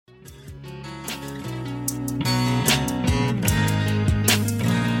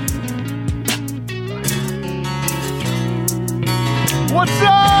What's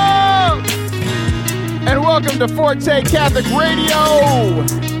up? And welcome to Forte Catholic Radio.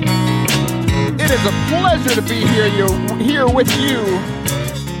 It is a pleasure to be here with you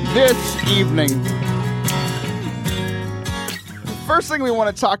this evening. First thing we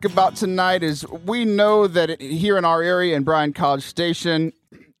want to talk about tonight is we know that here in our area, in Bryan College Station,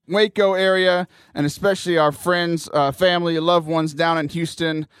 Waco area, and especially our friends, family, loved ones down in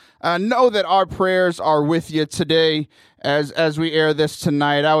Houston, know that our prayers are with you today as we air this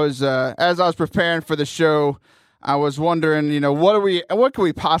tonight. As I was preparing for the show, I was wondering, what can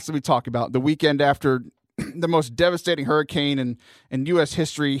we possibly talk about the weekend after the most devastating hurricane in U.S.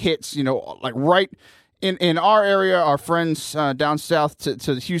 history hits, like right in our area, our friends down south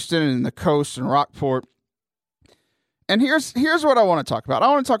to Houston and the coast and Rockport. And here's what I want to talk about. I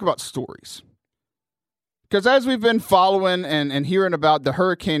want to talk about stories. Because as we've been following and hearing about the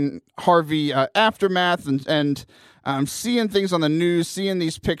Hurricane Harvey aftermath and seeing things on the news, seeing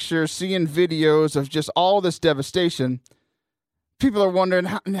these pictures, seeing videos of just all this devastation, people are wondering,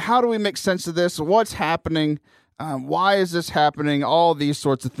 how do we make sense of this? What's happening? Why is this happening? All these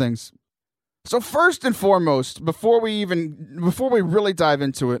sorts of things. So first and foremost, before we really dive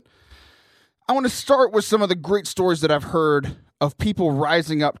into it, I want to start with some of the great stories that I've heard of people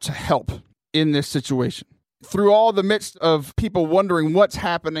rising up to help in this situation. Through all the midst of people wondering what's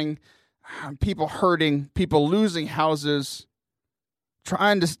happening, people hurting, people losing houses,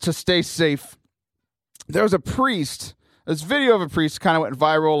 trying to stay safe, there was a priest. This video of a priest kind of went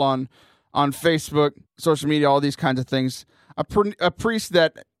viral on Facebook, social media, all these kinds of things. A priest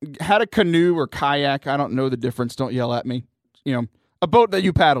that had a canoe or kayak. I don't know the difference. Don't yell at me. A boat that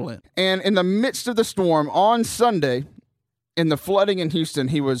you paddle in. And in the midst of the storm on Sunday, in the flooding in Houston,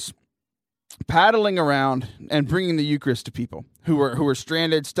 he was paddling around and bringing the Eucharist to people who were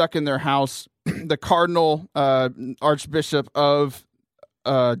stranded, stuck in their house. The Cardinal Archbishop of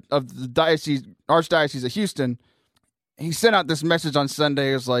the Archdiocese of Houston, he sent out this message on Sunday.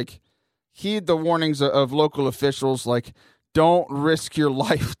 It was like, heed the warnings of local officials, like, don't risk your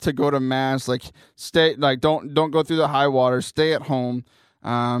life to go to mass. Like, don't go through the high water. Stay at home.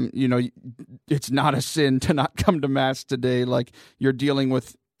 It's not a sin to not come to mass today. Like, you're dealing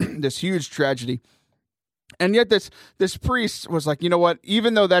with this huge tragedy. And yet this priest was like, you know what?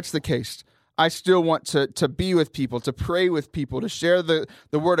 Even though that's the case, I still want to be with people, to pray with people, to share the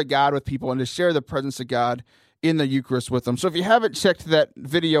word of God with people, and to share the presence of God in the Eucharist with them. So if you haven't checked that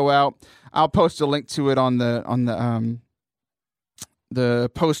video out, I'll post a link to it on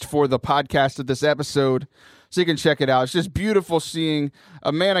the post for the podcast of this episode, so you can check it out. It's just beautiful seeing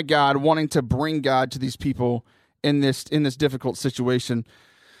a man of God wanting to bring God to these people in this difficult situation.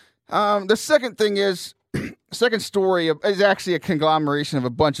 The second story is actually a conglomeration of a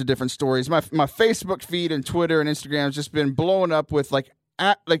bunch of different stories. My Facebook feed and Twitter and Instagram has just been blowing up with like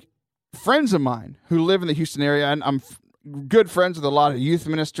friends of mine who live in the Houston area, and I'm good friends with a lot of youth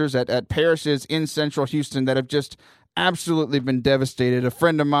ministers at parishes in central Houston that have just absolutely been devastated. A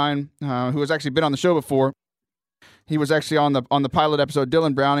friend of mine who has actually been on the show before, he was actually on the pilot episode.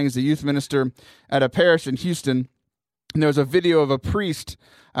 Dylan Browning is the youth minister at a parish in Houston, and there was a video of a priest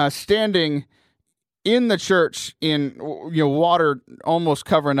standing in the church in water almost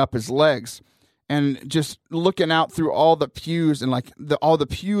covering up his legs, and just looking out through all the pews, and all the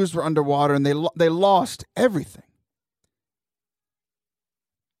pews were underwater, and they lost everything.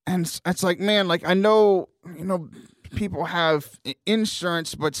 And it's like, man, like, I know people have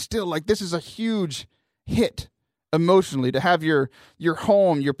insurance, but still, like, this is a huge hit emotionally to have your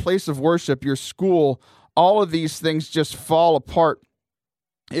home, your place of worship, your school, all of these things just fall apart.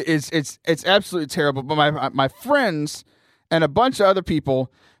 It's absolutely terrible. But my friends and a bunch of other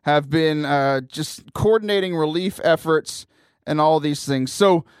people have been just coordinating relief efforts and all these things.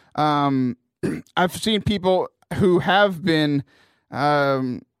 So I've seen people who have been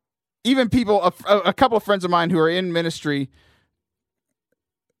even people, a couple of friends of mine who are in ministry,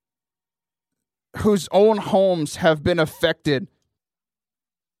 whose own homes have been affected.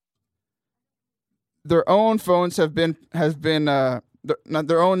 Their own phones their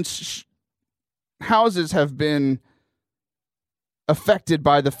own houses have been affected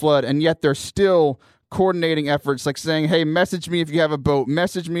by the flood, and yet they're still coordinating efforts, like saying, hey, message me if you have a boat,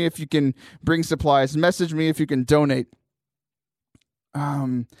 message me if you can bring supplies, message me if you can donate.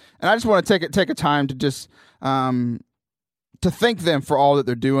 And I just want to take a time to just to thank them for all that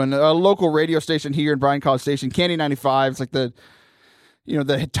they're doing. A local radio station here in Bryan College Station, Candy 95, it's like the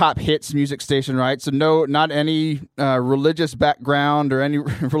top hits music station, right? So not any religious background or any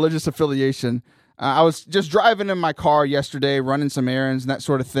religious affiliation. I was just driving in my car yesterday, running some errands and that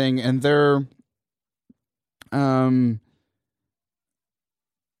sort of thing, and they're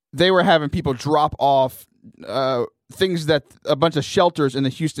they were having people drop off things that a bunch of shelters in the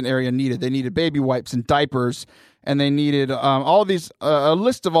Houston area needed. They needed baby wipes and diapers, and they needed all these a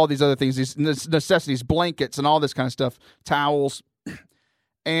list of all these other things, these necessities, blankets, and all this kind of stuff, towels.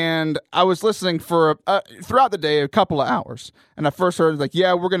 And I was listening for throughout the day a couple of hours, and I first heard like,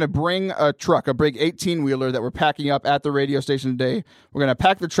 yeah, we're gonna bring a big 18-wheeler that we're packing up at the radio station today. We're gonna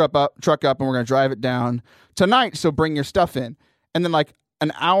pack the truck up, and we're gonna drive it down tonight. So bring your stuff in. And then like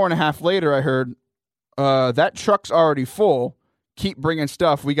an hour and a half later, I heard that truck's already full. Keep bringing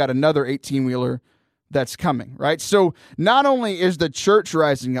stuff. We got another 18-wheeler that's coming. Right. So not only is the church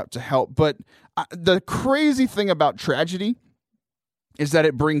rising up to help, but the crazy thing about tragedy is that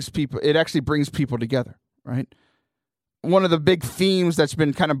it actually brings people together, right? One of the big themes that's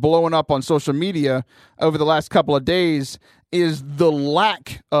been kind of blowing up on social media over the last couple of days is the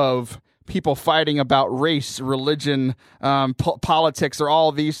lack of people fighting about race, religion, politics, or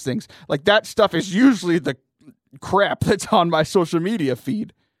all these things. Like that stuff is usually the crap that's on my social media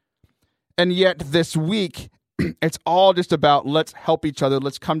feed. And yet this week, it's all just about let's help each other.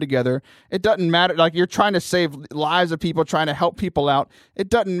 Let's come together. It doesn't matter. Like you're trying to save lives of people, trying to help people out. It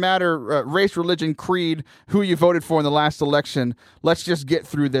doesn't matter race, religion, creed, who you voted for in the last election. Let's just get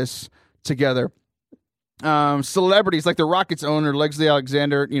through this together. Celebrities like the Rockets owner, Leslie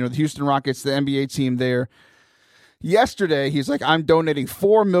Alexander, the Houston Rockets, the NBA team there. Yesterday, he's like, I'm donating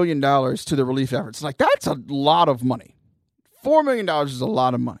 $4 million to the relief efforts. Like, that's a lot of money. $4 million is a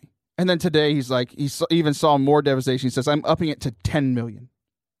lot of money. And then today he's like, even saw more devastation. He says, I'm upping it to $10 million.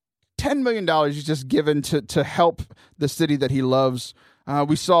 $10 million he's just given to help the city that he loves.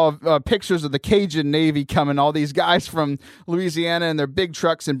 We saw pictures of the Cajun Navy coming, all these guys from Louisiana in their big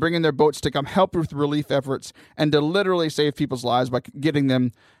trucks and bringing their boats to come help with relief efforts and to literally save people's lives by getting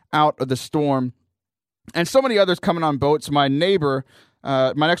them out of the storm. And so many others coming on boats. My neighbor,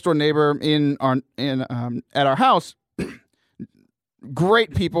 my next door neighbor at our house,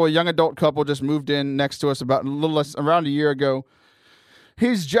 great people, a young adult couple just moved in next to us around a year ago.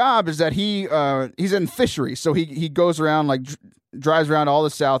 His job is that he's in fisheries, so he goes around drives around all the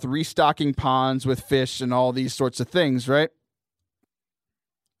South, restocking ponds with fish and all these sorts of things, right?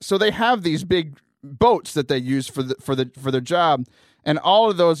 So they have these big boats that they use for their job, and all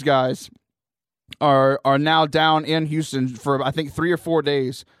of those guys are now down in Houston for I think 3 or 4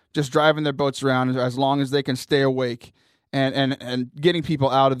 days, just driving their boats around as long as they can stay awake. And getting people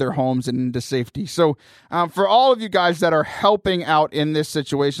out of their homes and into safety. So for all of you guys that are helping out in this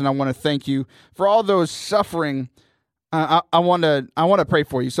situation, I want to thank you. For all those suffering, I want to pray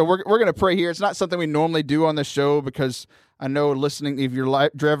for you. So we're going to pray here. It's not something we normally do on the show because I know listening, if you're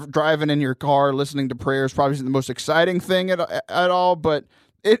driving in your car, listening to prayer is probably the most exciting thing at all, but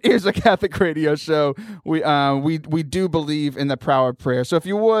it is a Catholic radio show. We do believe in the power of prayer. So if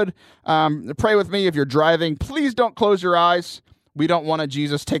you would, pray with me. If you're driving, please don't close your eyes. We don't want a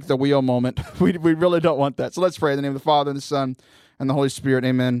Jesus take the wheel moment. We really don't want that. So let's pray in the name of the Father, and the Son, and the Holy Spirit.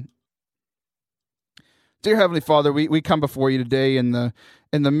 Amen. Dear Heavenly Father, we come before you today in the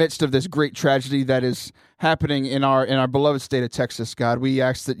midst of this great tragedy that is happening in our beloved state of Texas, God. We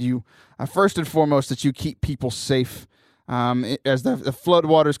ask that you, first and foremost, that you keep people safe. As the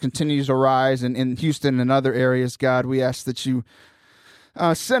floodwaters continue to rise in Houston and other areas, God, we ask that you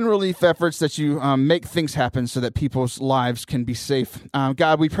send relief efforts, that you make things happen so that people's lives can be safe.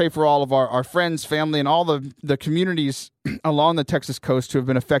 God, we pray for all of our friends, family, and all the communities along the Texas coast who have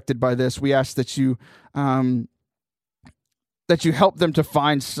been affected by this. We ask that you help them to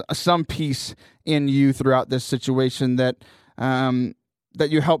find some peace in you throughout this situation, that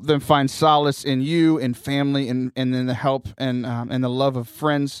you help them find solace in you, in family, and in the help and the love of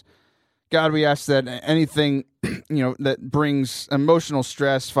friends. God, we ask that anything that brings emotional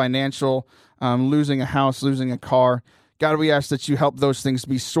stress, financial, losing a house, losing a car, God, we ask that you help those things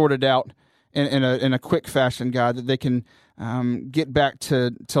be sorted out in a quick fashion, God, that they can get back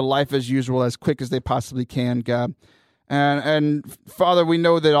to life as usual as quick as they possibly can, God. And Father, we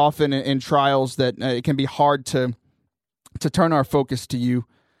know that often in trials that it can be hard to turn our focus to you.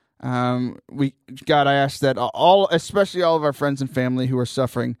 God, I ask that especially all of our friends and family who are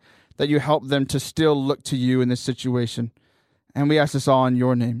suffering, that you help them to still look to you in this situation. And we ask this all in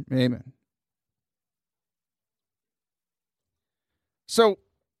your name. Amen. So,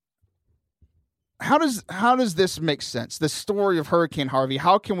 how does this make sense? The story of Hurricane Harvey,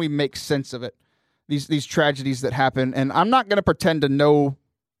 how can we make sense of it? These tragedies that happen. And I'm not going to pretend to know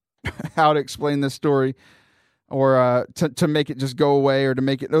how to explain this story, or to make it just go away, or to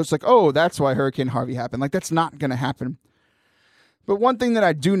make it, it's like, oh, that's why Hurricane Harvey happened. Like, that's not going to happen. But one thing that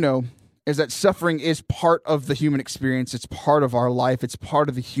I do know is that suffering is part of the human experience. It's part of our life. It's part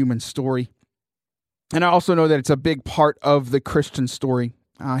of the human story. And I also know that it's a big part of the Christian story.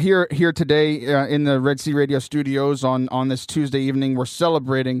 Here today in the Red Sea Radio studios on this Tuesday evening, we're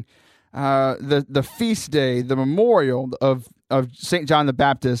celebrating the feast day, the memorial of St. John the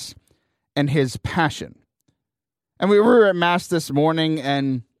Baptist and his passion. And we were at Mass this morning,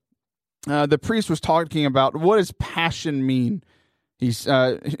 and the priest was talking about what does passion mean. He's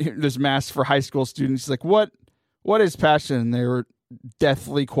this Mass for high school students. He's like, what is passion? And they were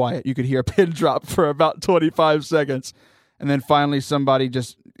deathly quiet. You could hear a pin drop for about 25 seconds. And then finally somebody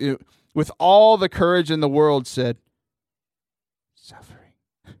just, with all the courage in the world, said, suffering.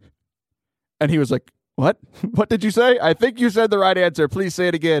 And he was like, what? What did you say? I think you said the right answer. Please say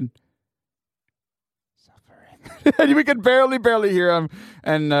it again. Suffering. And we could barely hear him.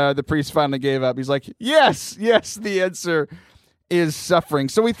 And the priest finally gave up. He's like, yes, the answer is suffering.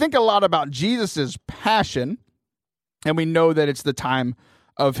 So we think a lot about Jesus's passion, and we know that it's the time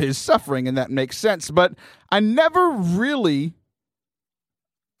of his suffering, and that makes sense. But I never really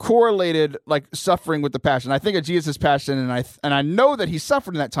correlated like suffering with the passion. I think of Jesus' passion, and I know that he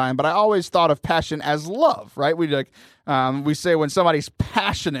suffered in that time, but I always thought of passion as love, right? We say when somebody's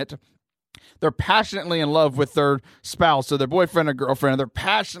passionate, they're passionately in love with their spouse or their boyfriend or girlfriend, or they're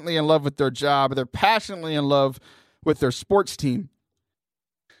passionately in love with their job, or they're passionately in love with their sports team.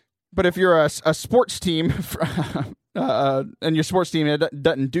 But if you're a sports team and your sports team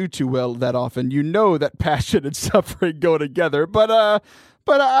doesn't do too well that often, you know that passion and suffering go together. But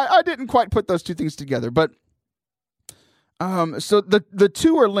I didn't quite put those two things together. But so the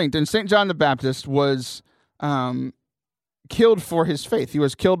two are linked. And St. John the Baptist was killed for his faith. He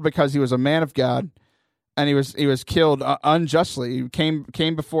was killed because he was a man of God, and he was killed unjustly. He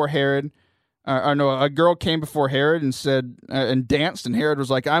came before Herod. A girl came before Herod and said and danced, and Herod was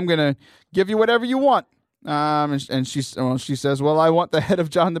like, "I'm gonna give you whatever you want." And she says, "Well, I want the head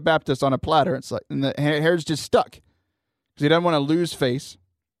of John the Baptist on a platter." It's like, and Herod's just stuck because he doesn't want to lose face.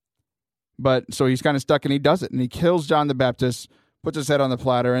 But so he's kind of stuck, and he does it, and he kills John the Baptist, puts his head on the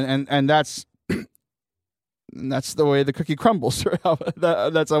platter, and that's that's the way the cookie crumbles.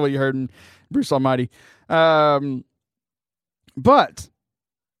 That's how you heard in Bruce Almighty. But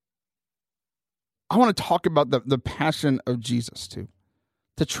I want to talk about the passion of Jesus too,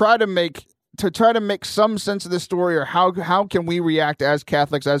 to try to make some sense of this story, or how can we react as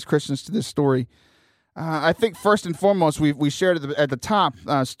Catholics, as Christians, to this story. I think first and foremost, we shared at the top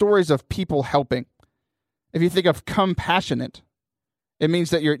stories of people helping. If you think of compassionate, it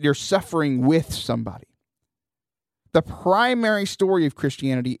means that you're suffering with somebody. The primary story of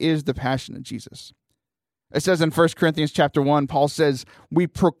Christianity is the passion of Jesus. It says in 1 Corinthians chapter 1, Paul says, we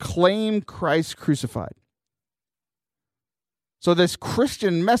proclaim Christ crucified. So this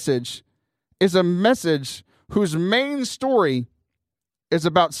Christian message is a message whose main story is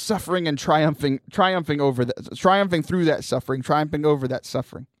about suffering and triumphing through that suffering, triumphing over that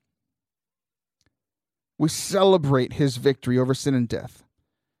suffering. We celebrate his victory over sin and death.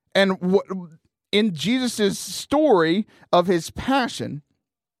 And in Jesus' story of his passion,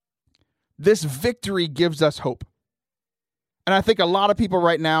 this victory gives us hope. And I think a lot of people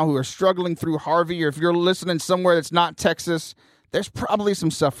right now who are struggling through Harvey, or if you're listening somewhere that's not Texas, there's probably some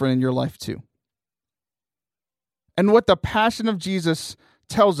suffering in your life too. And what the passion of Jesus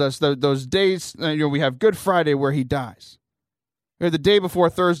tells us, those days, we have Good Friday where he dies. We have the day before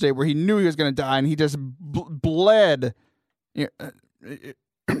Thursday where he knew he was going to die, and he just bled,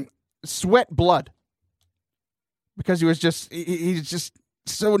 sweat blood, because he's just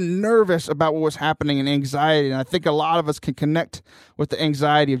so nervous about what was happening, and anxiety. And I think a lot of us can connect with the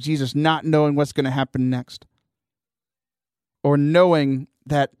anxiety of Jesus not knowing what's going to happen next, or knowing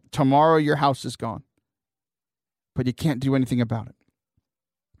that tomorrow your house is gone, but you can't do anything about it.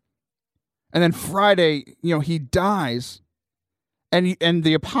 And then Friday, he dies, and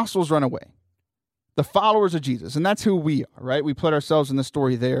the apostles run away, the followers of Jesus, and that's who we are, right? We put ourselves in the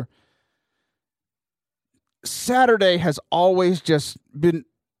story there. Saturday has always just been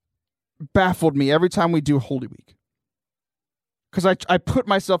baffled me every time we do Holy Week, because I put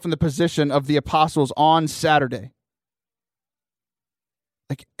myself in the position of the apostles on Saturday.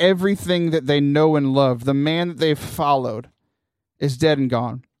 Like, everything that they know and love, the man that they've followed, is dead and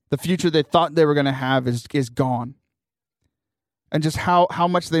gone. The future they thought they were going to have is gone. And just how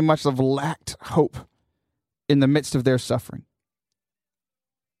much they must have lacked hope in the midst of their suffering.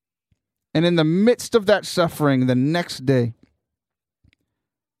 And in the midst of that suffering, the next day,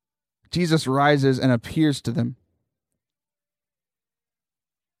 Jesus rises and appears to them.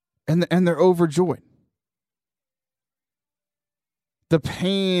 And they're overjoyed. the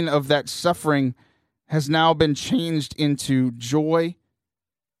pain of that suffering has now been changed into joy.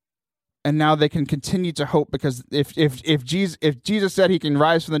 And now they can continue to hope, because if Jesus said he can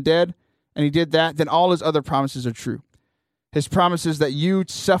rise from the dead, and he did that, then all his other promises are true. His promises that you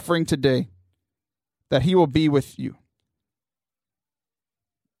suffering today, that he will be with you,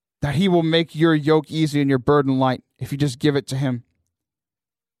 that he will make your yoke easy and your burden light if you just give it to him,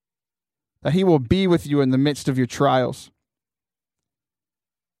 that he will be with you in the midst of your trials.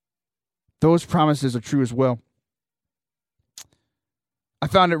 Those promises are true as well. I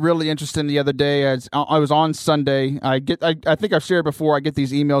found it really interesting the other day as I was on Sunday. I think I've shared before, I get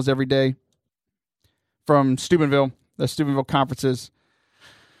these emails every day from Steubenville, the Steubenville conferences.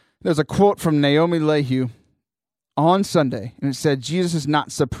 There's a quote from Naomi Leahy on Sunday, and it said, "Jesus is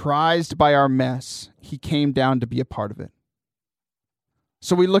not surprised by our mess. He came down to be a part of it."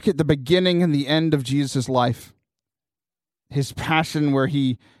 So we look at the beginning and the end of Jesus' life, his passion, where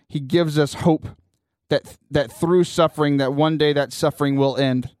he gives us hope that through suffering, that one day that suffering will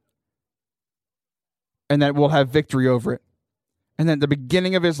end and that we'll have victory over it. And then at the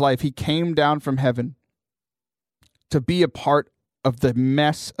beginning of his life, he came down from heaven to be a part of the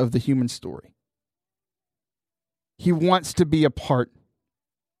mess of the human story. He wants to be a part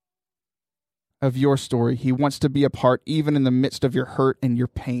of your story. He wants to be a part even in the midst of your hurt and your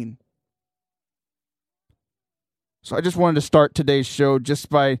pain. So I just wanted to start today's show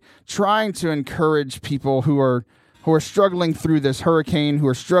just by trying to encourage people who are struggling through this hurricane, who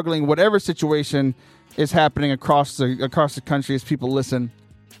are struggling whatever situation is happening across the country as people listen.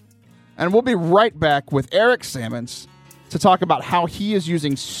 And we'll be right back with Eric Sammons to talk about how he is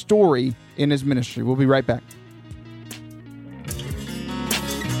using story in his ministry. We'll be right back.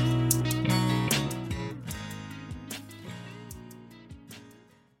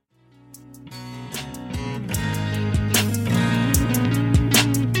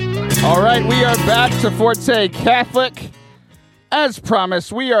 All right, we are back to Forte Catholic. As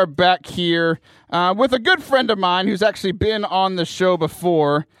promised, we are back here with a good friend of mine who's actually been on the show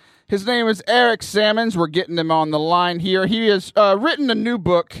before. His name is Eric Sammons. We're getting him on the line here. He has written a new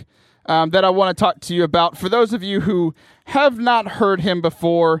book that I want to talk to you about. For those of you who have not heard him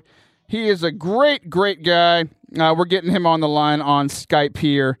before, he is a great, great guy. We're getting him on the line on Skype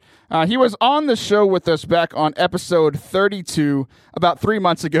here. He was on the show with us back on episode 32 about 3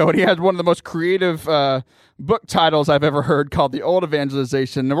 months ago, and he had one of the most creative book titles I've ever heard, called The Old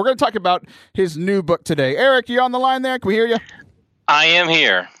Evangelization. And we're going to talk about his new book today. Eric, you on the line there? Can we hear you? I am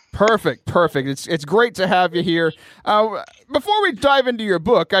here. Perfect. It's great to have you here. Before we dive into your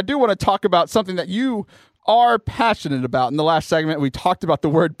book, I do want to talk about something that you are passionate about. In the last segment, we talked about the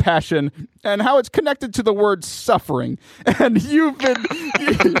word passion and how it's connected to the word suffering. And you're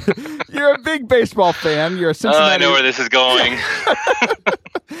a big baseball fan. You're a Cincinnati. I know where this is going.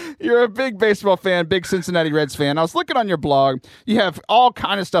 You're a big baseball fan, big Cincinnati Reds fan. I was looking on your blog. You have all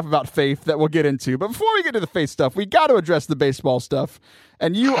kind of stuff about faith that we'll get into. But before we get to the faith stuff, we got to address the baseball stuff.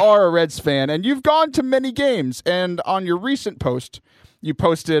 And you are a Reds fan, and you've gone to many games. And on your recent post, you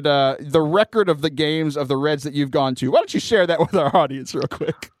posted the record of the games of the Reds that you've gone to. Why don't you share that with our audience real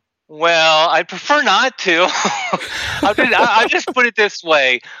quick? Well, I'd prefer not to. I'll just put it this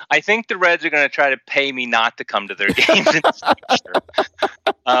way. I think the Reds are going to try to pay me not to come to their games in the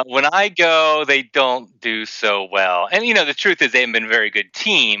future. When I go, they don't do so well. And, the truth is they haven't been a very good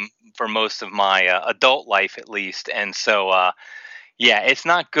team for most of my adult life, at least. And so, yeah, it's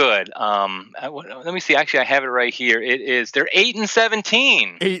not good. Let me see. Actually, I have it right here. They're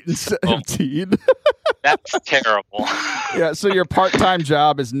 8-17. 8-17. That's terrible. Yeah, so your part-time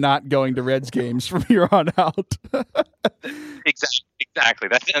job is not going to Reds games from here on out. Exactly.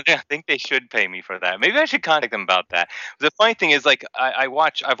 I think they should pay me for that. Maybe I should contact them about that. The funny thing is, I've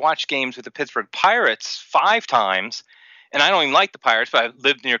watched games with the Pittsburgh Pirates 5 times. And I don't even like the Pirates, but I've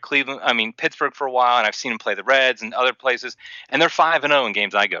lived near Pittsburgh for a while, and I've seen them play the Reds and other places, and they're 5-0 in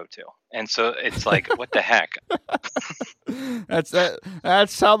games I go to. And so it's like, what the heck?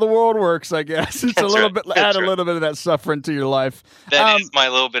 That's how the world works, I guess. It's a little bit of that suffering to your life. That is my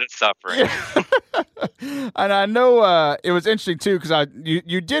little bit of suffering. Yeah. And I know it was interesting too, because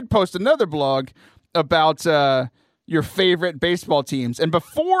you did post another blog about your favorite baseball teams, and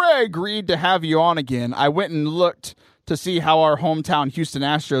before I agreed to have you on again, I went and looked to see how our hometown Houston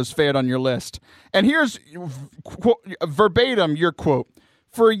Astros fared on your list. And here's verbatim your quote.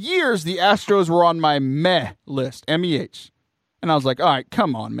 "For years, the Astros were on my meh list, M-E-H. And I was like, all right,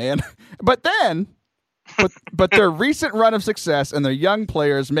 come on, man. But their recent run of success and their young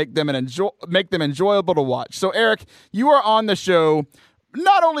players make them enjoyable to watch. So, Eric, you are on the show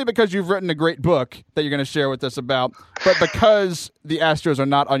not only because you've written a great book that you're going to share with us about, but because the Astros are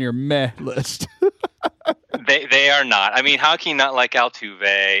not on your meh list. They are not. I mean, how can you not like Altuve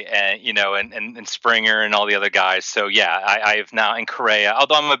and and Springer and all the other guys? So yeah, I have now in Correa.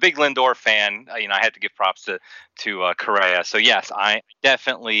 Although I'm a big Lindor fan, I had to give props to Correa. So yes, I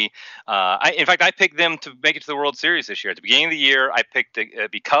definitely. In fact, I picked them to make it to the World Series this year. At the beginning of the year, I picked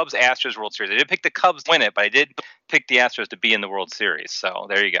the Cubs Astros World Series. I didn't pick the Cubs to win it, but I did pick the Astros to be in the World Series. So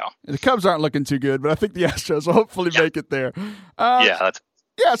there you go. The Cubs aren't looking too good, but I think the Astros will hopefully make it there.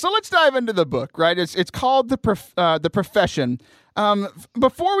 Yeah, so let's dive into the book, right? It's called The Profession.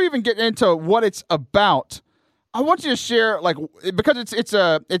 Before we even get into what it's about, I want you to share, because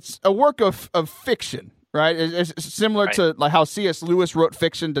it's a work of fiction, right? It's similar to like how C.S. Lewis wrote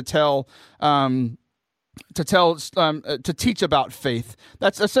fiction to teach about faith.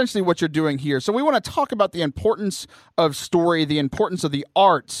 That's essentially what you're doing here. So we want to talk about the importance of story, the importance of the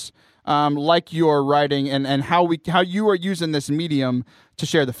arts, like you're writing, and how you are using this medium to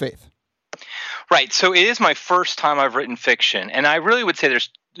share the faith. Right. So it is my first time I've written fiction, and I really would say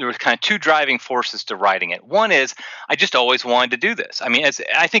there were kind of two driving forces to writing it. One is I just always wanted to do this. I mean,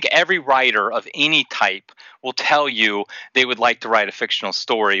 I think every writer of any type will tell you they would like to write a fictional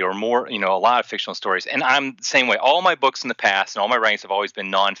story or more, a lot of fictional stories. And I'm the same way. All my books in the past and all my writings have always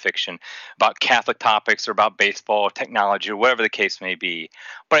been nonfiction about Catholic topics or about baseball or technology or whatever the case may be.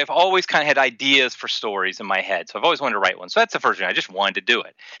 But I've always kind of had ideas for stories in my head. So I've always wanted to write one. So that's the first thing. I just wanted to do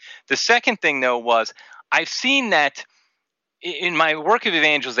it. The second thing, though, was I've seen that in my work of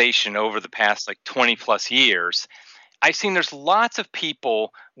evangelization over the past 20 plus years, I've seen there's lots of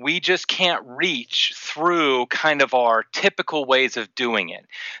people we just can't reach through kind of our typical ways of doing it.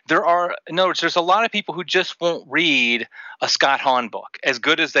 In other words, there's a lot of people who just won't read a Scott Hahn book, as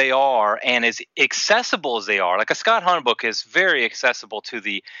good as they are and as accessible as they are. Like a Scott Hahn book is very accessible to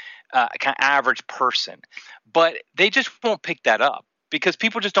the kind of average person, but they just won't pick that up. Because a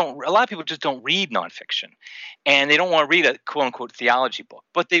lot of people just don't read nonfiction, and they don't want to read a quote unquote theology book,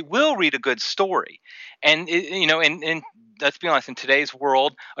 but they will read a good story. And and let's be honest, in today's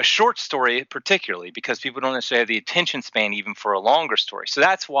world, a short story particularly, because people don't necessarily have the attention span even for a longer story. So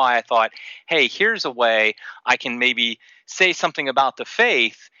that's why I thought, hey, here's a way I can maybe say something about the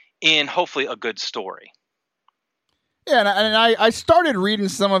faith in hopefully a good story. Yeah, and I started reading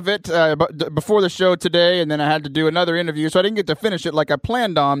some of it before the show today, and then I had to do another interview, so I didn't get to finish it like I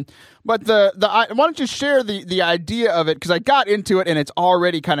planned on. But why don't you share the idea of it, because I got into it, and it's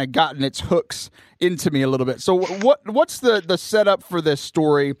already kind of gotten its hooks into me a little bit. So what's the setup for this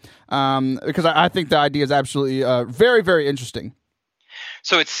story? Because I think the idea is absolutely very, very interesting.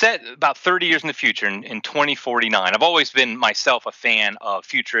 So it's set about 30 years in the future, in 2049. I've always been myself a fan of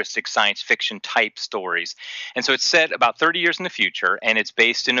futuristic science fiction type stories. And so it's set about 30 years in the future, and it's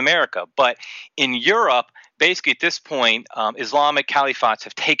based in America. But in Europe, basically at this point, Islamic caliphates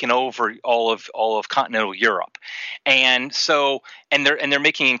have taken over all of continental Europe. And so they're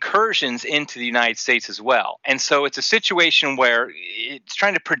making incursions into the United States as well. And so it's a situation where it's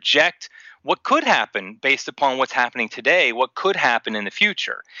trying to project what could happen based upon what's happening today, what could happen in the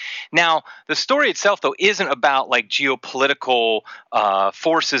future. Now, the story itself, though, isn't about geopolitical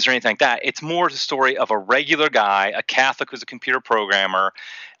forces or anything like that. It's more the story of a regular guy, a Catholic who's a computer programmer.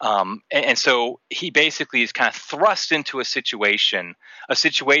 And so he basically is kind of thrust into a situation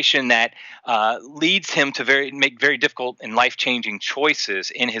that leads him to make very difficult and life-changing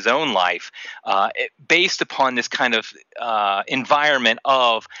choices in his own life based upon this kind of environment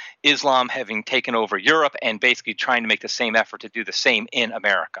of Islam having taken over Europe and basically trying to make the same effort to do the same in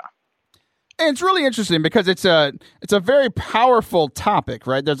America. And it's really interesting because it's a very powerful topic,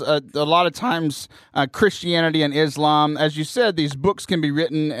 right? There's a lot of times Christianity and Islam, as you said, these books can be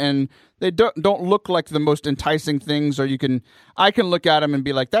written and they don't look like the most enticing things, or I can look at them and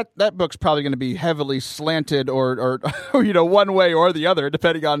be like, that book's probably going to be heavily slanted or one way or the other,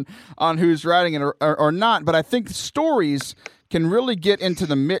 depending on who's writing it or not. But I think stories can really get into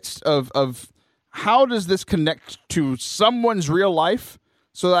the midst of how does this connect to someone's real life,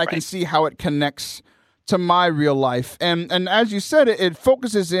 so that I can see how it connects to my real life. And as you said, it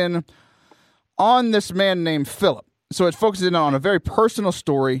focuses in on this man named Philip. So it focuses in on a very personal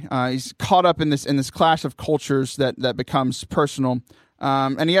story. He's caught up in this clash of cultures that becomes personal.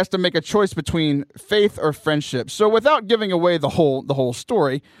 And he has to make a choice between faith or friendship. So without giving away the whole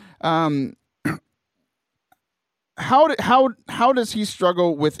story, how does he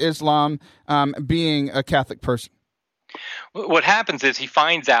struggle with Islam being a Catholic person? What happens is he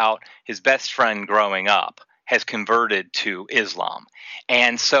finds out his best friend growing up has converted to Islam.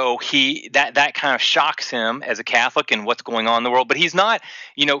 And so that kind of shocks him as a Catholic and what's going on in the world. But he's not,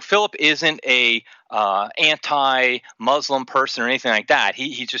 Philip isn't a anti-Muslim person or anything like that.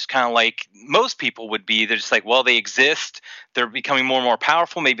 He's just kind of like most people would be. They're just like, well, they exist. They're becoming more and more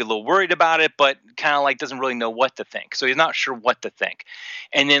powerful, maybe a little worried about it, but kind of like doesn't really know what to think. So he's not sure what to think.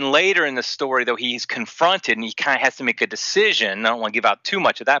 And then later in the story, though, he's confronted and he kind of has to make a decision. I don't want to give out too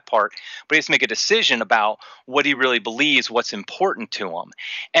much of that part, but he has to make a decision about what he really believes, what's important to him.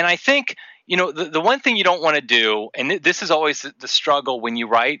 And I think, the one thing you don't want to do, and this is always the struggle when you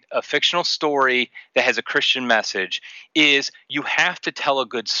write a fictional story that has a Christian message, is you have to tell a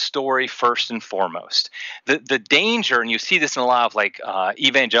good story first and foremost. The danger, and you see this in a lot of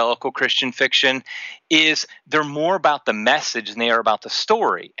evangelical Christian fiction, is they're more about the message than they are about the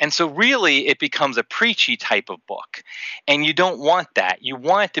story. And so really it becomes a preachy type of book. And you don't want that. You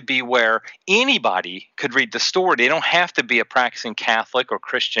want it to be where anybody could read the story. They don't have to be a practicing Catholic or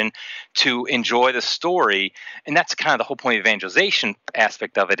Christian to enjoy the story. And that's kind of the whole point of evangelization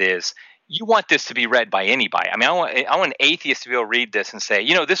aspect of it is you want this to be read by anybody. I mean, I want an atheist to be able to read this and say,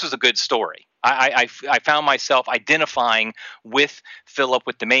 this was a good story. I found myself identifying with Philip,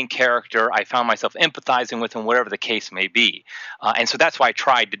 with the main character. I found myself empathizing with him, whatever the case may be. And so that's what I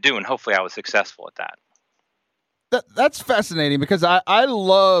tried to do, and hopefully I was successful at that. That's fascinating because I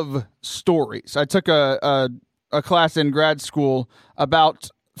love stories. I took a class in grad school about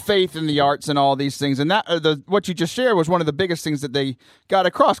faith in the arts and all these things, and what you just shared was one of the biggest things that they got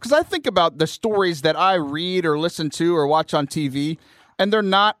across, because I think about the stories that I read or listen to or watch on TV, and they're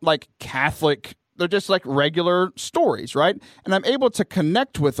not like Catholic, they're just like regular stories, right? And I'm able to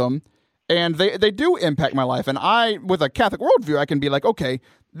connect with them, and they do impact my life. And with a Catholic worldview, I can be like, okay,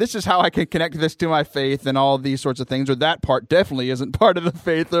 this is how I can connect this to my faith and all these sorts of things, or that part definitely isn't part of the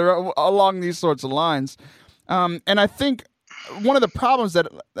faith, or along these sorts of lines. And I think one of the problems that,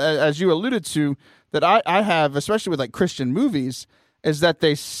 as you alluded to, that I have, especially with like Christian movies, is that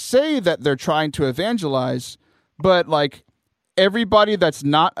they say that they're trying to evangelize, but like everybody that's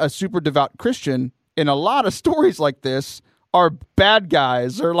not a super devout Christian in a lot of stories like this are bad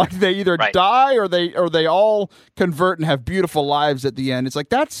guys, or like they either die or they all convert and have beautiful lives at the end. It's like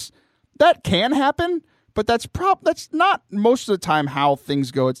that can happen, but that's not most of the time how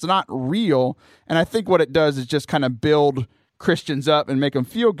things go. It's not real, and I think what it does is just kind of build Christians up and make them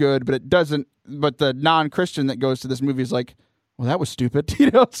feel good, but it doesn't. But the non-Christian that goes to this movie is like, well, that was stupid,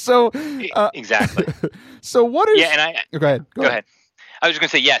 So exactly. So what is? Yeah, and go ahead. I was just going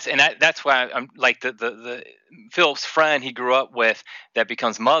to say yes, and that's why I'm like the Philip's friend he grew up with that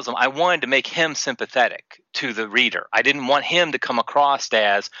becomes Muslim. I wanted to make him sympathetic to the reader. I didn't want him to come across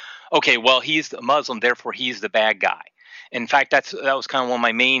as, okay, well, he's a Muslim, therefore he's the bad guy. In fact, that was kind of one of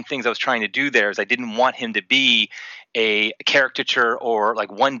my main things I was trying to do there, is I didn't want him to be a caricature or like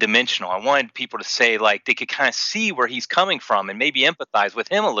one-dimensional. I wanted people to say like they could kind of see where he's coming from and maybe empathize with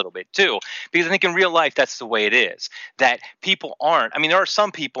him a little bit too, because I think in real life that's the way it is, that people aren't. I mean, there are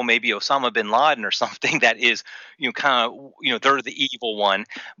some people, maybe Osama bin Laden or something, that is, kind of, they're the evil one.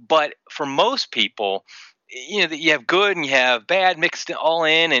 But for most people, you have good and you have bad mixed all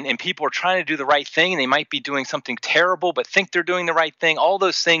in, and people are trying to do the right thing, and they might be doing something terrible but think they're doing the right thing. All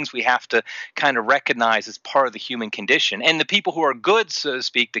those things we have to kind of recognize as part of the human condition. And the people who are good, so to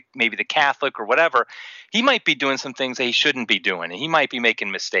speak, maybe the Catholic or whatever, he might be doing some things that he shouldn't be doing, and he might be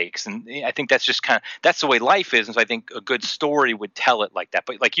making mistakes. And I think that's just that's the way life is. And so I think a good story would tell it like that.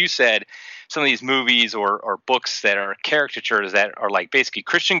 But like you said, some of these movies or books that are caricatures that are like basically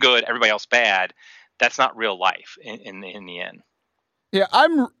Christian good, everybody else bad, that's not real life in the end. Yeah,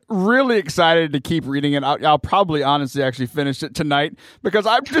 I'm really excited to keep reading it. I'll probably honestly actually finish it tonight, because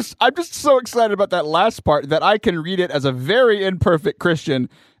I'm just so excited about that last part that I can read it as a very imperfect Christian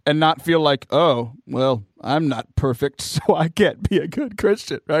and not feel like, oh, well, I'm not perfect, so I can't be a good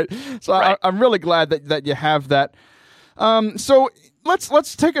Christian, right? So right. I'm really glad that you have that. So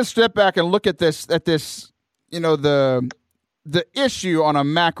let's take a step back and look at this the issue on a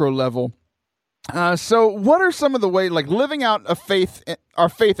macro level. So what are some of the ways, like living out our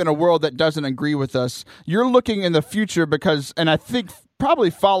faith in a world that doesn't agree with us? You're looking in the future and I think probably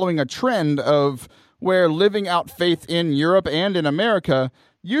following a trend of where living out faith in Europe and in America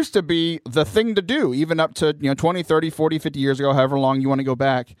used to be the thing to do, even up to 20, 30, 40, 50 years ago, however long you want to go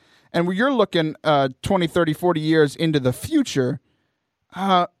back. And you're looking 20, 30, 40 years into the future.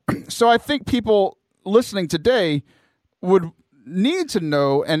 So I think people listening today would need to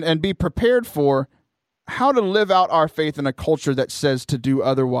know and be prepared for how to live out our faith in a culture that says to do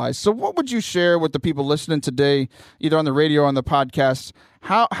otherwise. So what would you share with the people listening today, either on the radio or on the podcast?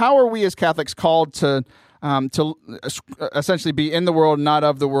 How are we as Catholics called to to essentially be in the world, not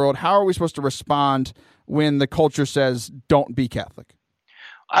of the world. How are we supposed to respond when the culture says, don't be Catholic?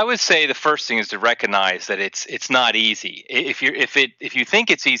 I would say the first thing is to recognize that it's not easy. If you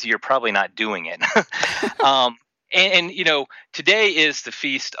think it's easy, you're probably not doing it. And today is the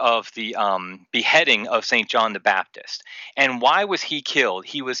feast of the beheading of St. John the Baptist. And why was he killed?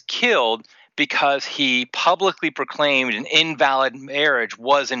 He was killed because he publicly proclaimed an invalid marriage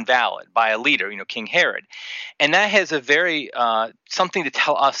was invalid by a leader, King Herod. And that has a very something to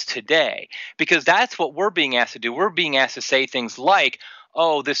tell us today, because that's what we're being asked to do. We're being asked to say things like,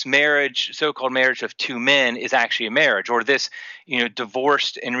 oh, this marriage, so-called marriage of two men is actually a marriage, or this,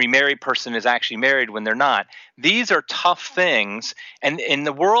 divorced and remarried person is actually married when they're not. These are tough things, and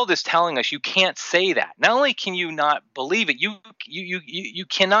the world is telling us you can't say that. Not only can you not believe it, you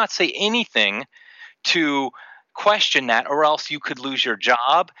cannot say anything to question that, or else you could lose your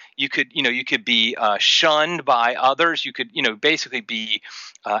job. You could be shunned by others. You could basically be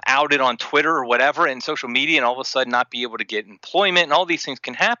outed on Twitter or whatever and social media, and all of a sudden not be able to get employment, and all these things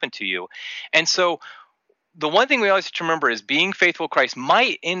can happen to you. And so the one thing we always have to remember is being faithful to Christ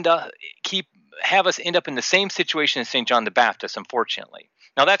might have us end up in the same situation as St. John the Baptist, unfortunately.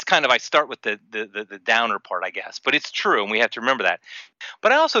 Now that's kind of, I start with the downer part, I guess, but it's true, and we have to remember that.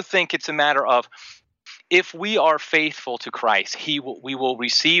 But I also think it's a matter of, if we are faithful to Christ, we will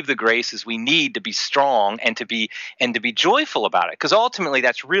receive the graces we need to be strong and to be joyful about it. Because ultimately,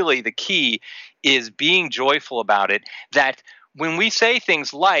 that's really the key, is being joyful about it. That when we say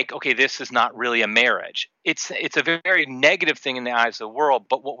things like, "Okay, this is not really a marriage," it's a very negative thing in the eyes of the world.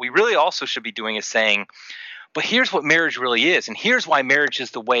 But what we really also should be doing is saying, but here's what marriage really is, and here's why marriage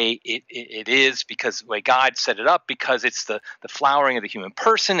is the way it is, because the way God set it up, because it's the flowering of the human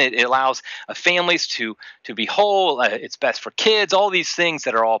person. It allows families to be whole. It's best for kids, all these things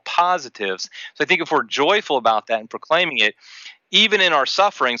that are all positives. So I think if we're joyful about that and proclaiming it, even in our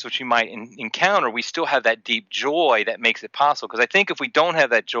sufferings, which we might encounter, we still have that deep joy that makes it possible. Because I think if we don't have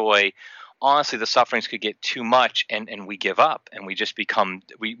that joy, honestly, the sufferings could get too much, and we give up, and we just become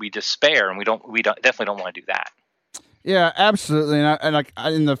we despair, and we definitely don't want to do that. Yeah, absolutely. And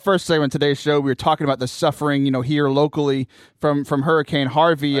in the first segment of today's show, we were talking about the suffering, here locally from Hurricane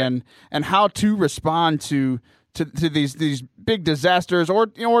Harvey, right, and how to respond to these big disasters, or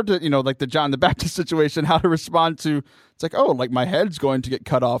to like the John the Baptist situation, how to respond to, it's like, oh, like my head's going to get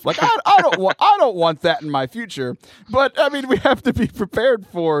cut off. Like I don't want that in my future. But I mean, we have to be prepared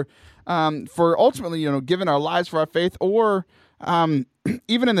for ultimately, giving our lives for our faith, or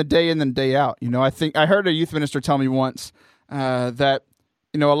even in the day in and day out. I think I heard a youth minister tell me once that,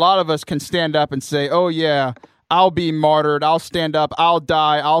 a lot of us can stand up and say, oh yeah, I'll be martyred, I'll stand up, I'll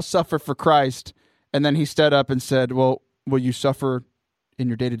die, I'll suffer for Christ. And then he stood up and said, well, will you suffer in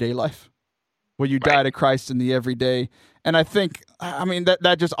your day-to-day life? Will you die to Christ in the everyday? And I think,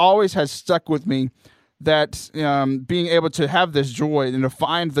 that just always has stuck with me, that being able to have this joy and to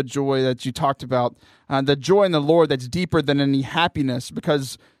find the joy that you talked about, the joy in the Lord that's deeper than any happiness,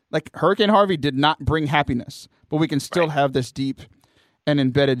 because like Hurricane Harvey did not bring happiness, but we can still have this deep and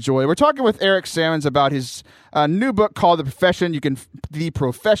embedded joy. We're talking with Eric Sammons about his new book called The Profession.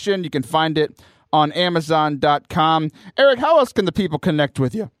 You can find it on Amazon.com. Eric, how else can the people connect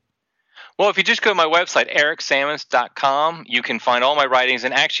with you? Well, if you just go to my website, ericsammons.com, you can find all my writings.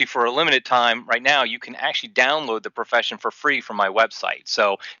 And actually, for a limited time right now, you can actually download The Profession for free from my website.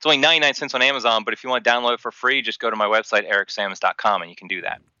 So it's only 99 cents on Amazon, but if you want to download it for free, just go to my website, ericsammons.com, and you can do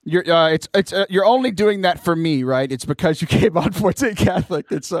that. You're only doing that for me, right? It's because you came on Forte Catholic.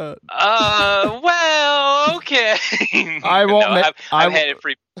 It's well, okay. I've had it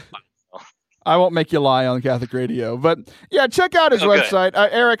free. I won't make you lie on Catholic radio. But yeah, check out his website.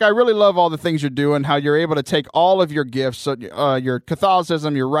 Eric, I really love all the things you're doing, how you're able to take all of your gifts, so, your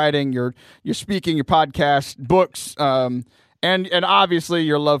Catholicism, your writing, your speaking, your podcast, books, and obviously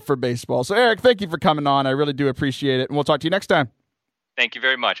your love for baseball. So Eric, thank you for coming on. I really do appreciate it. And we'll talk to you next time. Thank you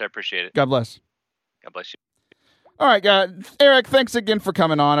very much. I appreciate it. God bless. God bless you. All right, Eric, thanks again for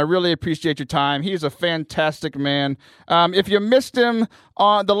coming on. I really appreciate your time. He's a fantastic man. If you missed him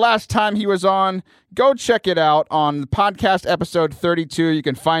on the last time he was on, go check it out on podcast episode 32. You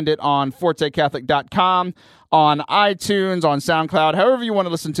can find it on ForteCatholic.com, on iTunes, on SoundCloud, however you want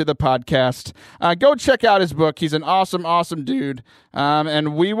to listen to the podcast. Go check out his book. He's an awesome, awesome dude.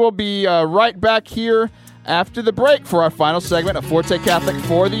 And we will be right back here after the break for our final segment of Forte Catholic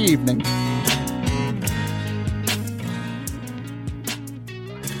for the evening.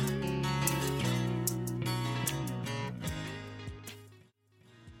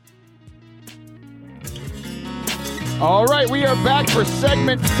 All right, we are back for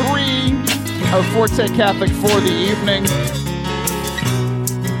segment 3 of Forte Catholic for the evening.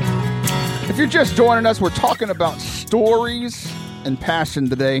 If you're just joining us, we're talking about stories and passion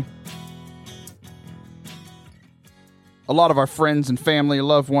today. A lot of our friends and family,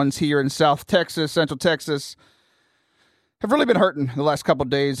 loved ones here in South Texas, Central Texas, have really been hurting the last couple of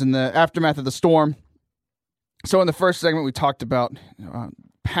days in the aftermath of the storm. So in the first segment, we talked about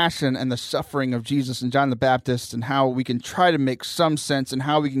passion and the suffering of Jesus and John the Baptist and how we can try to make some sense and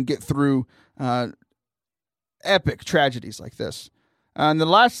how we can get through epic tragedies like this. In the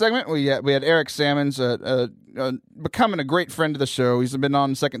last segment, we had Eric Sammons becoming a great friend of the show. He's been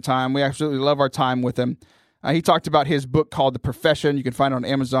on the second time. We absolutely love our time with him. He talked about his book called The Profession. You can find it on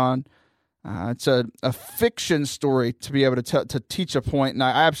Amazon. It's a fiction story to be able to teach a point, and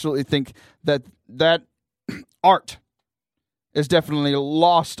I absolutely think that art is definitely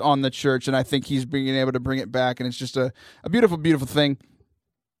lost on the church, and I think he's being able to bring it back, and it's just a beautiful, beautiful thing.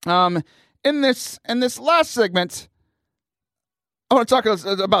 In this last segment, I want to talk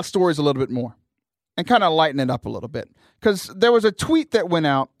about stories a little bit more and kind of lighten it up a little bit, because there was a tweet that went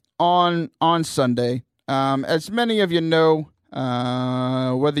out on Sunday. As many of you know,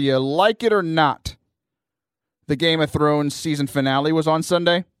 whether you like it or not, the Game of Thrones season finale was on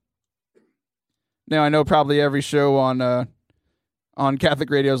Sunday. Now, I know probably every show on Catholic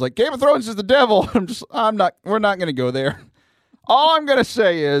radio is like, Game of Thrones is the devil. We're not going to go there. All I'm going to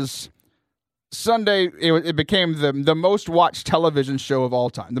say is Sunday, it became the most watched television show of all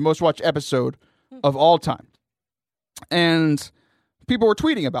time, the most watched episode of all time. And people were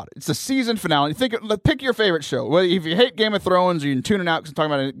tweeting about it. It's the season finale. Pick your favorite show. Well, if you hate Game of Thrones or you can tune it out because I'm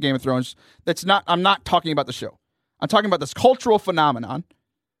talking about Game of Thrones, I'm not talking about the show. I'm talking about this cultural phenomenon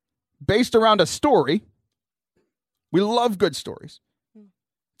based around a story. We love good stories.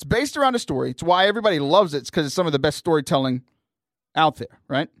 It's based around a story. It's why everybody loves it. It's because it's some of the best storytelling out there,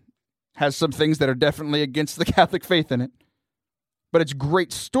 right? Has some things that are definitely against the Catholic faith in it, but it's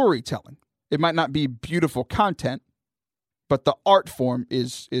great storytelling. It might not be beautiful content, but the art form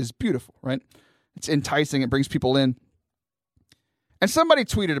is beautiful, right? It's enticing. It brings people in. And somebody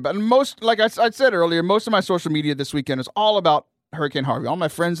tweeted about it. Like I said earlier, most of my social media this weekend is all about Hurricane Harvey. All my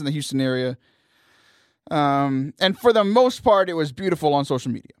friends in the Houston area. And for the most part, it was beautiful on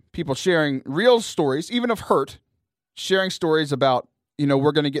social media. People sharing real stories, even of hurt, sharing stories about,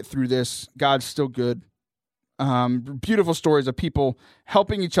 we're going to get through this. God's still good. Beautiful stories of people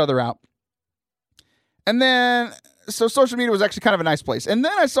helping each other out. And then, so social media was actually kind of a nice place. And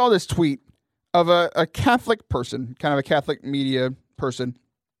then I saw this tweet of a Catholic person, kind of a Catholic media person,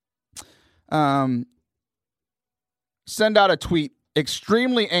 send out a tweet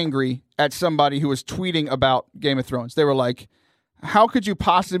extremely angry at somebody who was tweeting about Game of Thrones. They were like, how could you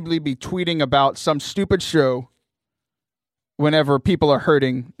possibly be tweeting about some stupid show whenever people are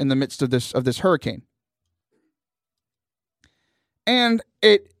hurting in the midst of this hurricane? And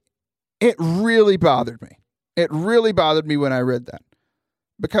it really bothered me. It really bothered me when I read that,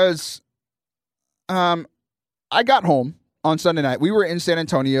 because I got home on Sunday night. We were in San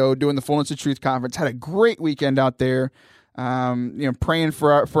Antonio doing the Fullness of Truth conference. Had a great weekend out there. Praying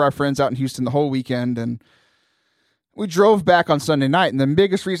for our friends out in Houston the whole weekend, and we drove back on Sunday night. And the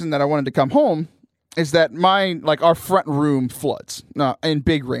biggest reason that I wanted to come home is that our front room floods in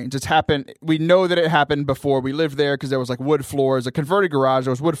big rains. It's happened. We know that it happened before. We lived there because there was wood floors, a converted garage.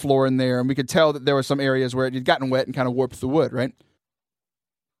 There was wood floor in there, and we could tell that there were some areas where it had gotten wet and kind of warped the wood, right?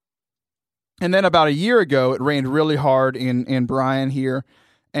 And then about a year ago, it rained really hard in Bryan here,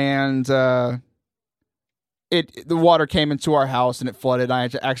 and the water came into our house and it flooded. I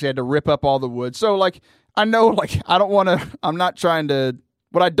actually had to rip up all the wood. So I know, I don't want to, I'm not trying to,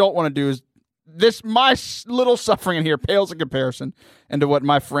 what I don't want to do is my little suffering in here pales in comparison into what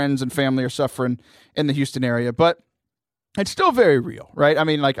my friends and family are suffering in the Houston area, but it's still very real, right? I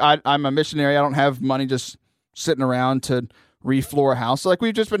mean, I'm a missionary. I don't have money just sitting around to refloor a house.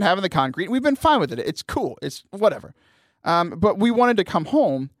 We've just been having the concrete. We've been fine with it. It's cool. It's whatever. But we wanted to come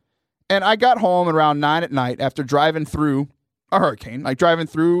home. And I got home around 9 at night after driving through a hurricane, driving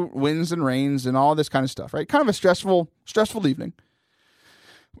through winds and rains and all this kind of stuff, right? Kind of a stressful evening.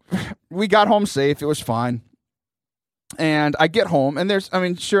 We got home safe. It was fine. And I get home,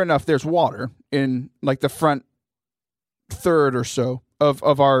 and sure enough, there's water in the front third or so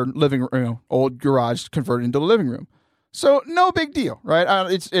of our living room, old garage converted into the living room. So no big deal, right?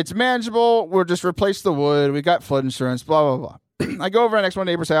 It's manageable. We'll just replace the wood. We got flood insurance, blah, blah, blah. I go over to the next one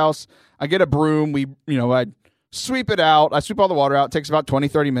neighbor's house. I get a broom. I sweep it out. I sweep all the water out. It takes about 20,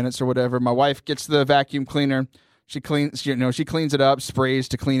 30 minutes or whatever. My wife gets the vacuum cleaner. She cleans it up, sprays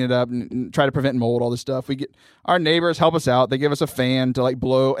to clean it up, and try to prevent mold. All this stuff. We get our neighbors help us out. They give us a fan to like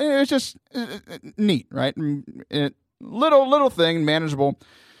blow. And it's just neat, right? Little thing, manageable.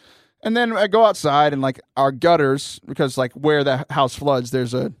 And then I go outside and like our gutters, because like where the house floods,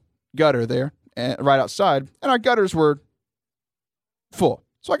 there's a gutter there right outside, and our gutters were full.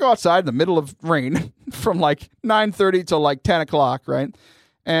 So I go outside in the middle of rain from like 9:30 till like 10 o'clock, right?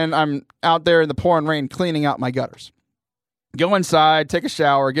 And I'm out there in the pouring rain cleaning out my gutters. Go inside, take a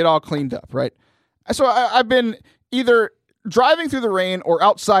shower, get all cleaned up, right? So I've been either driving through the rain or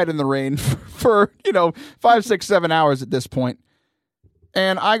outside in the rain for 5, 6, 7 hours at this point.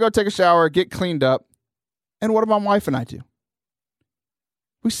 And I go take a shower, get cleaned up, and what do my wife and I do?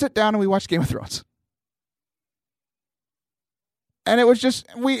 We sit down and we watch Game of Thrones. And it was just,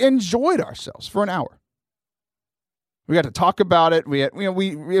 we enjoyed ourselves for an hour. We got to talk about it. It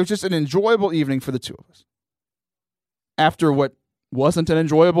was just an enjoyable evening for the two of us. After what wasn't an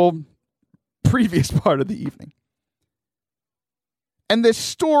enjoyable previous part of the evening. And this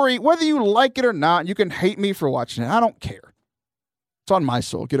story, whether you like it or not, you can hate me for watching it. I don't care. It's on my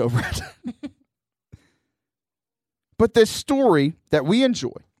soul. Get over it. But this story that we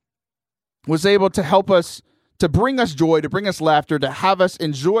enjoy was able to help us, to bring us joy, to bring us laughter, to have us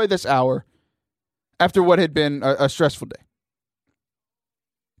enjoy this hour after what had been a stressful day.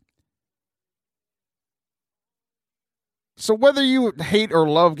 So whether you hate or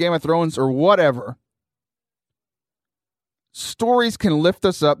love Game of Thrones or whatever, stories can lift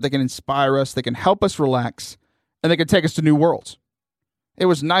us up, they can inspire us, they can help us relax, and they can take us to new worlds. It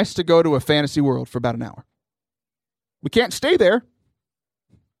was nice to go to a fantasy world for about an hour. We can't stay there,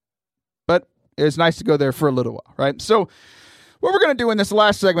 but it's nice to go there for a little while, right? So what we're going to do in this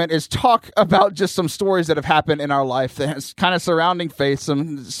last segment is talk about just some stories that have happened in our life that's kind of surrounding faith,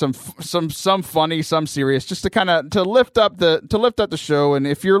 some funny, some serious, just to kind of to lift up the show. And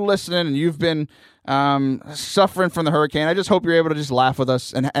if you're listening and you've been suffering from the hurricane, I just hope you're able to just laugh with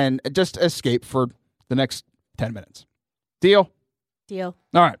us and just escape for the next 10 minutes. Deal? Deal.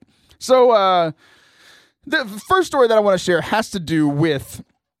 All right. So the first story that I want to share has to do with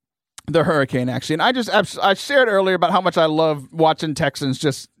the hurricane, actually. And I shared earlier about how much I love watching Texans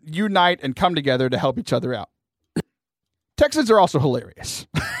just unite and come together to help each other out. Texans are also hilarious.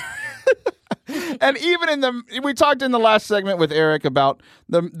 And even we talked in the last segment with Eric about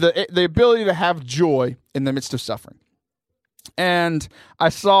the ability to have joy in the midst of suffering. And I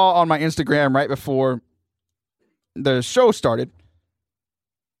saw on my Instagram right before the show started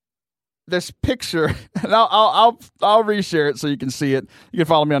this picture, and I'll reshare it so you can see it. You can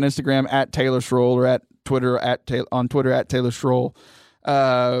follow me on Instagram at Taylor Schroll or at Twitter at Taylor Schroll.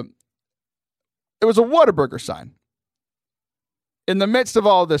 It was a Whataburger sign in the midst of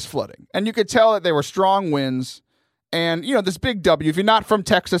all this flooding, and you could tell that there were strong winds. And this big W. If you're not from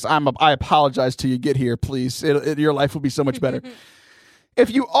Texas, I apologize till you get here. Please, your life will be so much better. If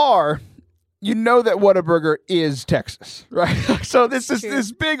you are, you know that Whataburger is Texas, right? So this is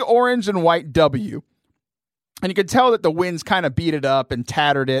this big orange and white W. And you could tell that the winds kind of beat it up and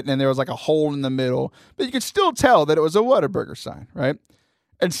tattered it, and there was like a hole in the middle. But you could still tell that it was a Whataburger sign, right?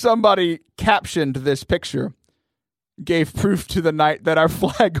 And somebody captioned this picture, gave proof to the night that our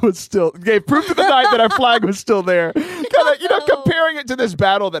flag was still there. Kind of, comparing it to this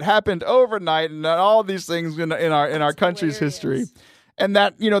battle that happened overnight and all these things in our country's history. And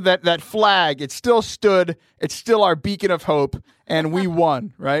that, that flag, it still stood. It's still our beacon of hope, and we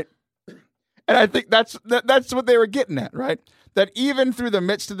won, right? And I think that's what they were getting at, right? That even through the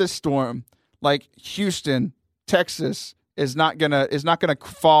midst of this storm, like Houston, Texas is not gonna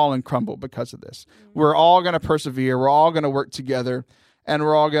fall and crumble because of this. We're all gonna persevere. We're all gonna work together, and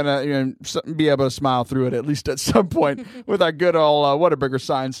we're all gonna be able to smile through it at least at some point with our good old Whataburger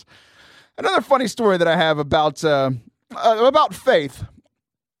signs. Another funny story that I have about faith.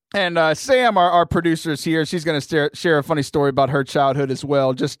 And Sam, our producer, is here. She's going to share a funny story about her childhood as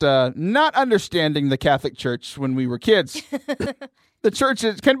well. Just not understanding the Catholic Church when we were kids. The church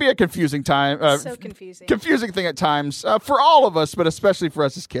can be a confusing time. So confusing. Confusing thing at times for all of us, but especially for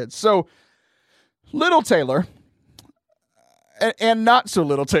us as kids. So, little Taylor, and not so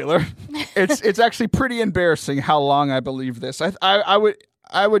little Taylor, it's actually pretty embarrassing how long I believed this. I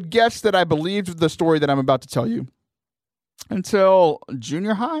would guess that I believed the story that I'm about to tell you until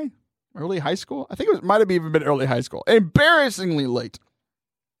junior high, early high school. I think it might have even been early high school. Embarrassingly late.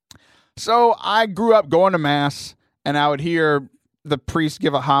 So I grew up going to mass, and I would hear the priest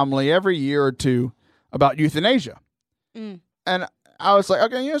give a homily every year or two about euthanasia. And I was like,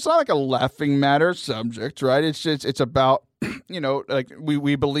 okay, it's not like a laughing matter subject, right? It's about like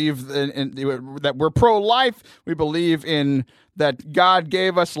we believe that we're pro-life. We believe in that God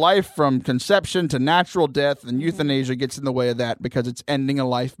gave us life from conception to natural death, and euthanasia gets in the way of that because it's ending a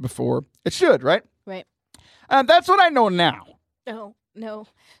life before it should, right? Right. That's what I know now. Oh, no.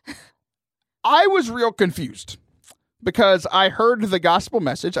 I was real confused because I heard the gospel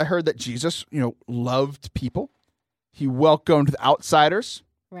message. I heard that Jesus, loved people. He welcomed the outsiders.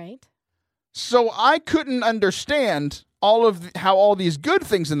 Right. So I couldn't understand how all these good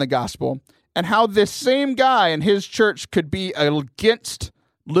things in the gospel and how this same guy in his church could be against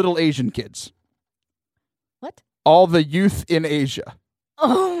little Asian kids. What? All the youth in Asia.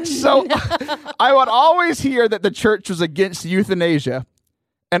 Oh, so no. I would always hear that the church was against euthanasia,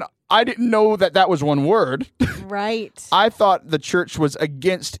 and I didn't know that was one word. Right. I thought the church was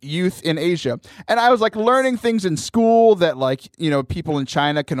against youth in Asia. And I was learning things in school that people in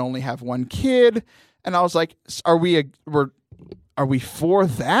China can only have one kid. And I was like, are we for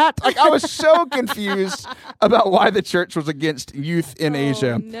that? I was so confused about why the church was against youth in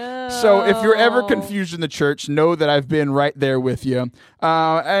Asia. No. So if you're ever confused in the church, know that I've been right there with you.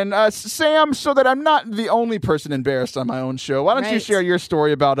 And Sam, so that I'm not the only person embarrassed on my own show, why don't you share your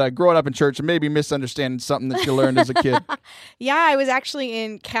story about growing up in church and maybe misunderstanding something that you learned as a kid? Yeah, I was actually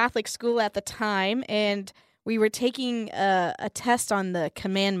in Catholic school at the time, and we were taking a test on the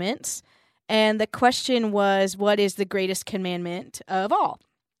commandments. And the question was, what is the greatest commandment of all?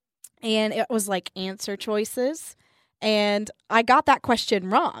 And it was answer choices. And I got that question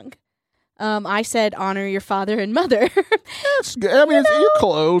wrong. I said, honor your father and mother. That's good. I mean, you're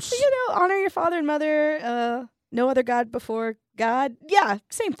close. Honor your father and mother. No other God before God. Yeah,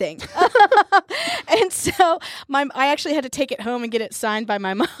 same thing. And so I actually had to take it home and get it signed by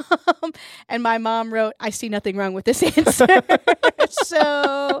my mom. And my mom wrote, I see nothing wrong with this answer.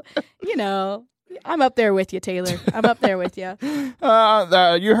 So, I'm up there with you, Taylor. I'm up there with you.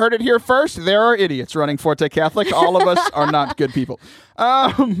 You heard it here first. There are idiots running Forte Catholic. All of us are not good people.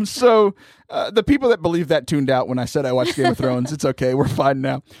 So the people that believe that tuned out when I said I watched Game of Thrones. It's okay. We're fine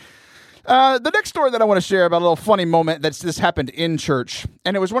now. The next story that I want to share about a little funny moment this happened in church,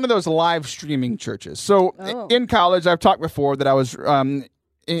 and it was one of those live streaming churches. So in college, I've talked before that I was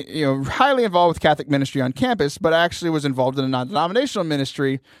highly involved with Catholic ministry on campus, but I actually was involved in a non-denominational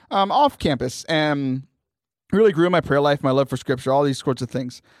ministry off campus, and really grew my prayer life, my love for Scripture, all these sorts of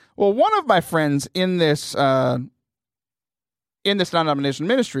things. Well, one of my friends in this non-denominational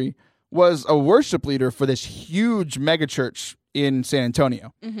ministry was a worship leader for this huge megachurch in San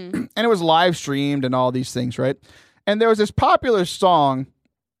Antonio. Mm-hmm. And it was live streamed and all these things, right? And there was this popular song,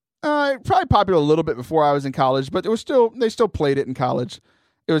 probably popular a little bit before I was in college, but they still played it in college.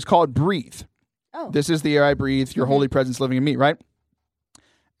 It was called Breathe. Oh. This is the air I breathe, your holy presence living in me, right?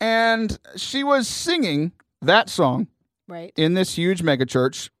 And she was singing that song in this huge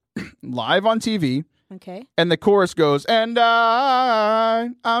megachurch live on TV. Okay. And the chorus goes, and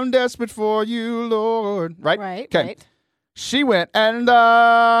I'm desperate for you, Lord. Right? Right. Okay. Right. She went, and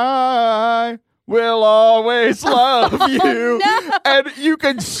I will always love you. No. And you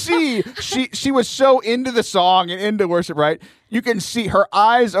can see she was so into the song and into worship, right? You can see her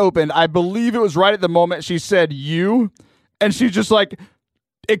eyes opened. I believe it was right at the moment she said you, and she's just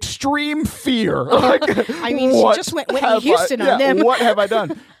extreme fear. I mean, she just went Whitney Houston on them. What have I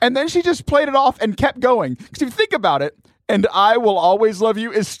done? And then she just played it off and kept going. Because if you think about it, and I will always love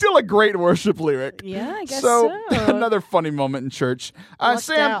you is still a great worship lyric. Yeah, I guess so. Another funny moment in church.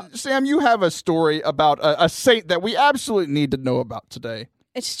 Sam, you have a story about a saint that we absolutely need to know about today.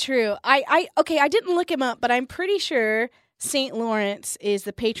 It's true. I didn't look him up, but I'm pretty sure St. Lawrence is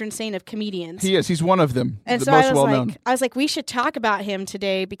the patron saint of comedians. He is. He's one of them. And the so most well-known. I was like, we should talk about him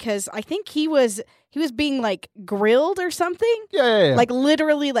today because I think he was being grilled or something. Yeah.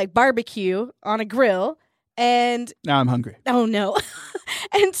 Literally barbecue on a grill. And now I'm hungry. Oh, no.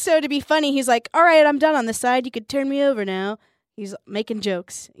 And so to be funny, he's like, all right, I'm done on this side. You could turn me over now. He's making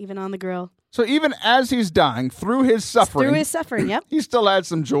jokes, even on the grill. So even as he's dying, through his suffering, yep. He still had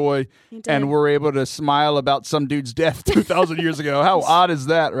some joy, and we're able to smile about some dude's death 2,000 years ago. How odd is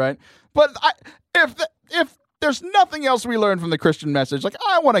that, right? But if there's nothing else we learn from the Christian message,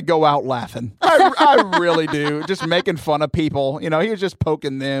 I want to go out laughing. I really do. Just making fun of people. He was just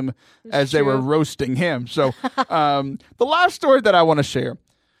poking them as they were roasting him. So the last story that I want to share,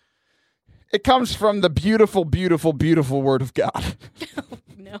 it comes from the beautiful, beautiful, beautiful Word of God.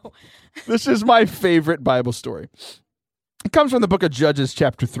 No. This is my favorite Bible story. It comes from the book of Judges,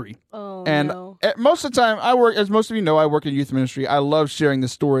 chapter 3. Oh, and no. Most of the time, as most of you know, I work in youth ministry. I love sharing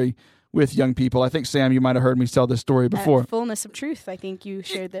this story with young people. I think, Sam, you might have heard me tell this story before. At Fullness of Truth, I think you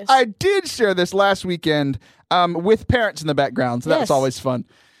shared this. I did share this last weekend with parents in the background, so that was always fun.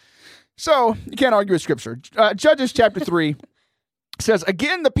 So, you can't argue with Scripture. Judges chapter 3 says,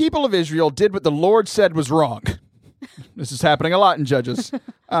 "Again, the people of Israel did what the Lord said was wrong." This is happening a lot in Judges.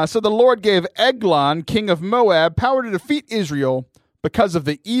 So the Lord gave Eglon, king of Moab, power to defeat Israel because of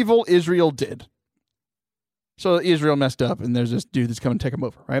the evil Israel did. So Israel messed up, and there's this dude that's coming to take them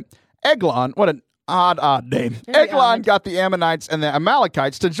over, right? Eglon, what an odd name. Very Eglon odd. got the Ammonites and the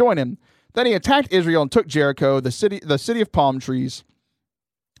Amalekites to join him. Then he attacked Israel and took Jericho, the city of palm trees.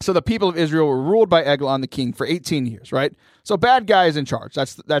 So the people of Israel were ruled by Eglon the king for 18 years, right? So bad guy is in charge.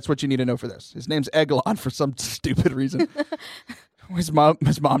 That's what you need to know for this. His name's Eglon for some stupid reason. His mom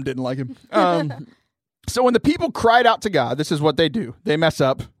didn't like him. So when the people cried out to God, this is what they do. They mess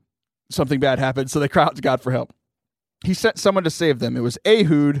up. Something bad happens, so they cry out to God for help. He sent someone to save them. It was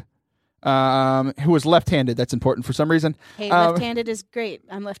Ehud, who was left-handed. That's important for some reason. Hey, left-handed is great.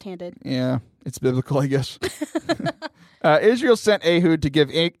 I'm left-handed. Yeah, it's biblical, I guess. Israel sent Ehud to give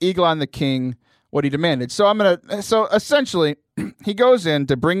Eglon the king what he demanded. So essentially, he goes in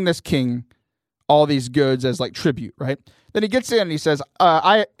to bring this king all these goods as like tribute, right? Then he gets in and he says,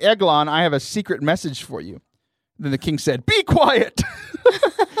 Eglon, I have a secret message for you. Then the king said, "Be quiet."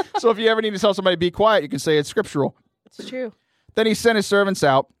 So if you ever need to tell somebody be quiet, you can say it's scriptural. It's true. Then he sent his servants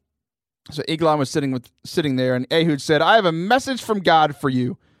out. So Eglon was sitting there, and Ehud said, "I have a message from God for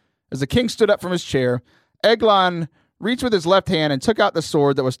you." As the king stood up from his chair, Eglon reached with his left hand and took out the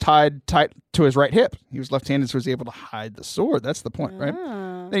sword that was tied tight to his right hip. He was left-handed, so he was able to hide the sword. That's the point, right?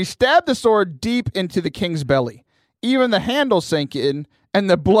 Then he stabbed the sword deep into the king's belly. Even the handle sank in, and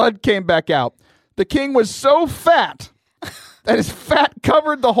the blood came back out. The king was so fat that his fat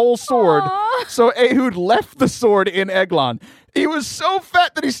covered the whole sword. Aww. So Ehud left the sword in Eglon. He was so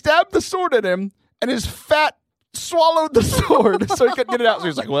fat that he stabbed the sword at him, and his fat swallowed the sword, so he couldn't get it out. So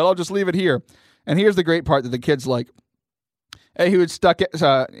he's like, "Well, I'll just leave it here." And here's the great part that the kid's like, Ehud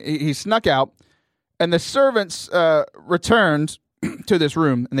he snuck out, and the servants returned to this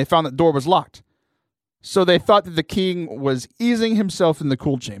room, and they found that the door was locked. So they thought that the king was easing himself in the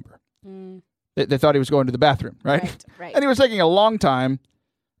cool chamber. They thought he was going to the bathroom, right? Right. And he was taking a long time.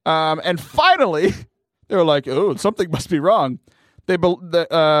 And finally, they were like, "Oh, something must be wrong." They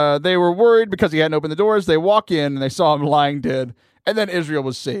were worried because he hadn't opened the doors. They walk in, and they saw him lying dead. And then Israel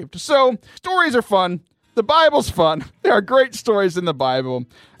was saved. So stories are fun. The Bible's fun. There are great stories in the Bible.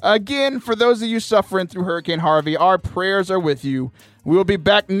 Again, for those of you suffering through Hurricane Harvey, our prayers are with you. We will be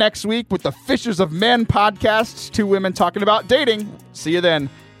back next week with the Fishers of Men podcasts. 2 women talking about dating. See you then.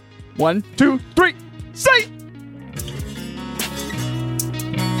 1, 2, 3, say!